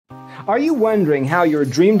Are you wondering how your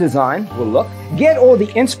dream design will look? Get all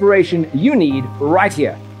the inspiration you need right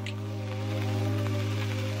here.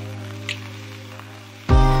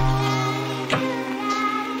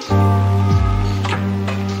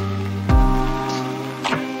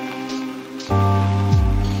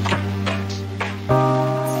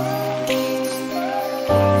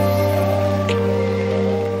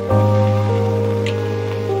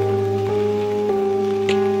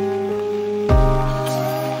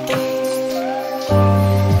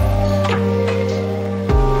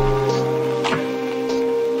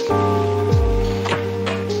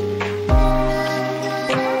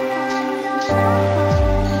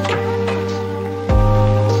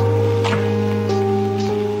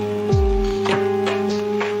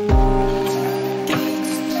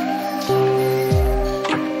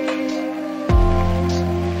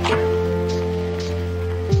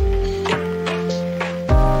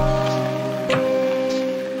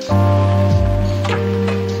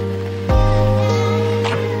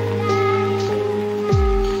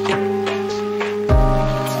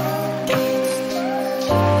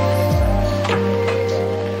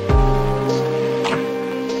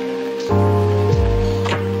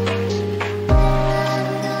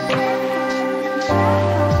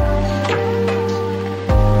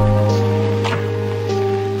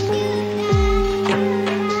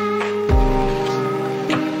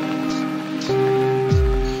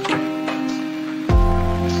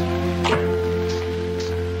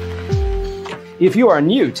 If you are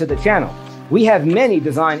new to the channel, we have many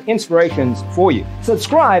design inspirations for you.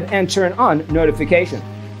 Subscribe and turn on notifications.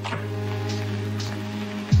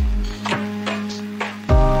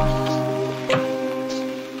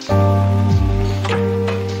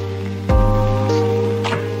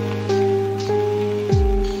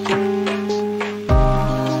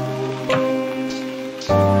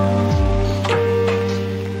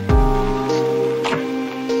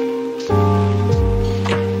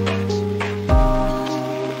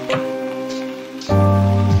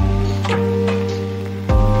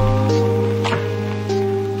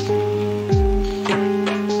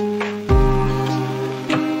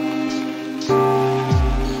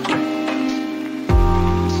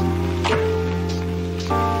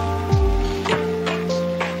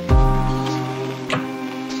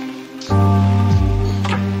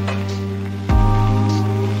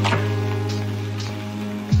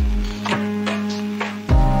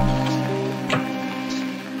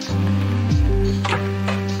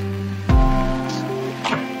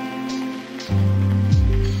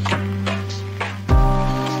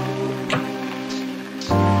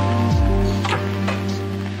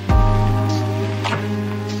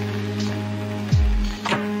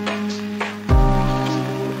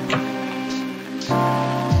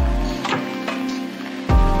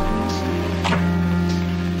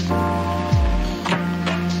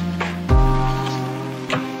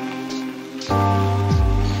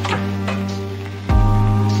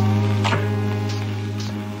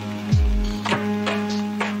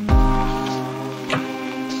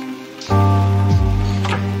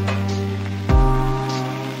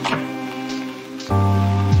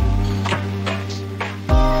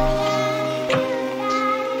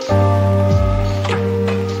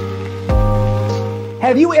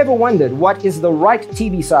 Have you ever wondered what is the right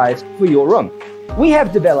TV size for your room? We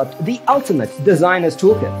have developed the ultimate designer's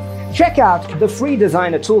toolkit. Check out the free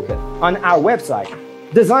designer toolkit on our website,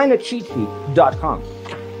 designercheatsheet.com.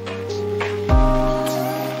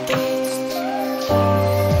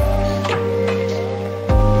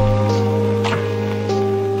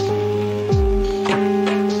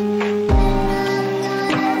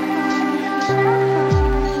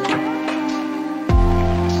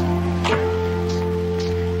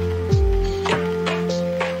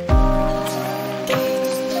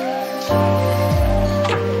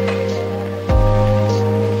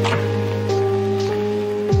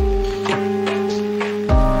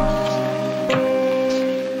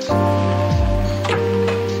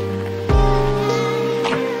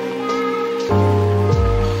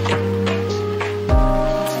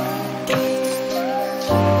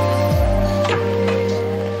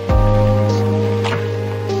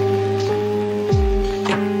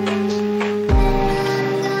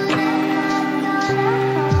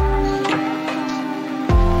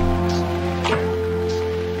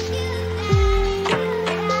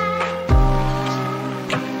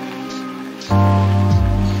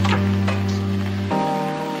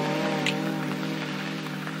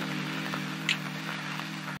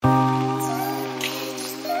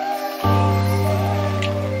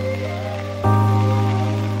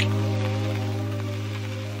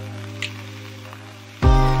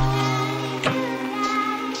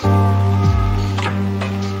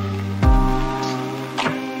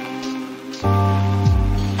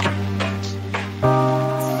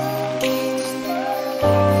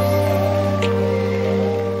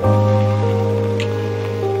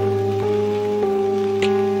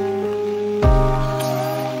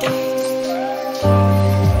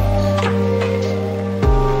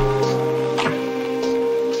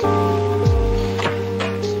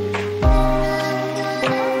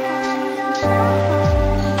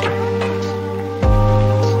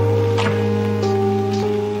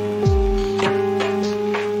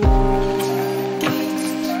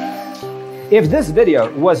 If this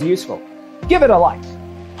video was useful, give it a like.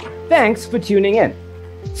 Thanks for tuning in.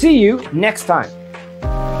 See you next time.